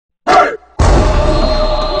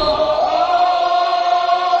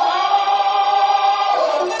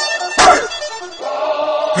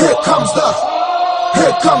comes the,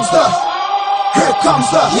 here comes the, here comes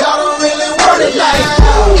the. Y'all don't really want it like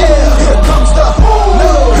that. Yeah, here comes the, no,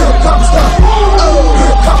 here comes the, oh,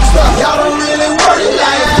 here comes the. Y'all don't really want it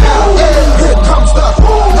like that. Yeah, here comes the,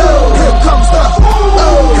 no, here comes the,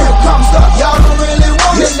 oh, here comes the. Y'all don't really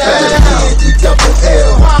want it like that.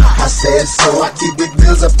 E-double-L, I said so. I keep big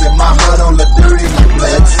bills up in my heart on the dirty like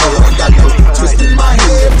blood. So I got no twist in my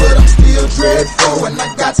head, but I'm still dreadful. And I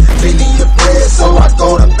got plenty of bread, so I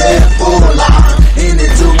go to bed full. I'm in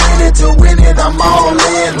it to win it, I'm all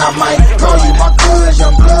in. I might call you my cuz,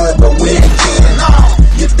 young blood, but we ain't kin.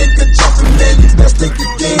 You think of jumping, man, you best think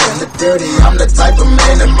again. The dirty, I'm the type of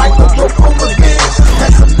man that might go broke on revenge.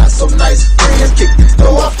 Had some not so nice friends, kick the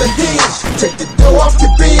door off the hinge, take the door off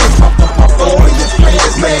your bins, pop up my phone and your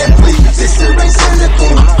friends, man, please. This shit ain't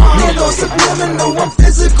cynical, man, no subliminal. I'm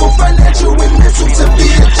physical, financial, and mental to be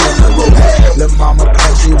a general. Hey, lil' mama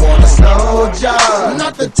thinks you want a slow job,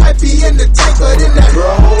 not the type be in the tank, but in that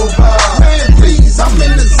Rover. Man, please, I'm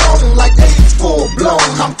in the zone like AIDS full blown.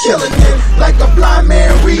 I'm killing it like a blind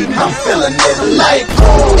man reading. I'm feeling it like,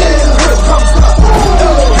 oh yeah, here comes the,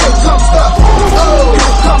 oh, here comes the, oh,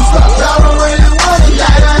 here comes the. Y'all don't really want it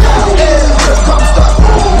like that. Yeah, here comes the,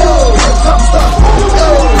 oh, here comes the,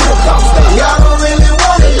 oh, here comes the. Y'all don't really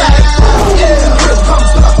want it like that. Yeah, here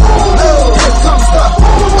comes the, oh, here comes the,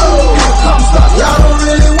 oh, here comes the. Y'all don't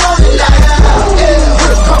really want it like that. Yeah,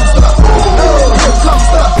 here comes the, oh, here comes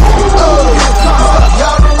the, oh, here comes the.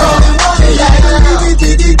 Y'all don't really want it like that.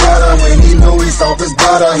 He gutter when he know he's off his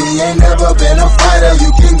butter. He ain't never been a fighter.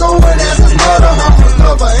 You can go and ask his mother. I'm a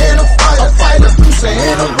lover and a fighter, producer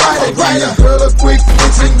and a writer. Give your girl a quick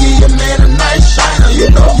fix and give your man a nice shiner. You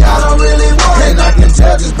know y'all don't really want it. And I can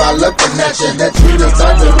tell just by looking at you that you the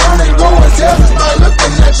type to run and go and tell just by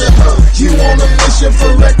looking at you. You on a mission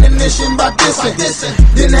for recognition by dissing.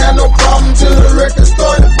 Didn't have no problem till the record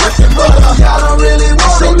started breaking. But y'all don't really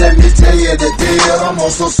want it. So let me tell you the deal. I'm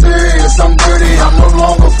also serious. I'm dirty. I'm no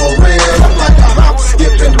longer for real. I'm like a hop,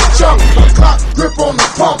 skipping the jump. A clock grip on the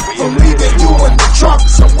pump. From leaving you in the trunk.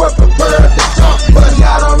 Somewhere prepared to dump. But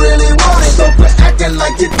y'all don't really want it. So quit acting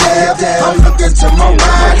like you're dead. I'm looking to my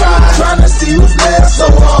right. Trying to see who's left. So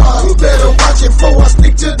you better watch it before I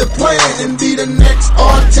stick to the plan. And be the next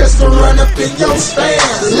artist to run up in your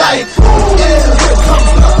stand. Like, yeah.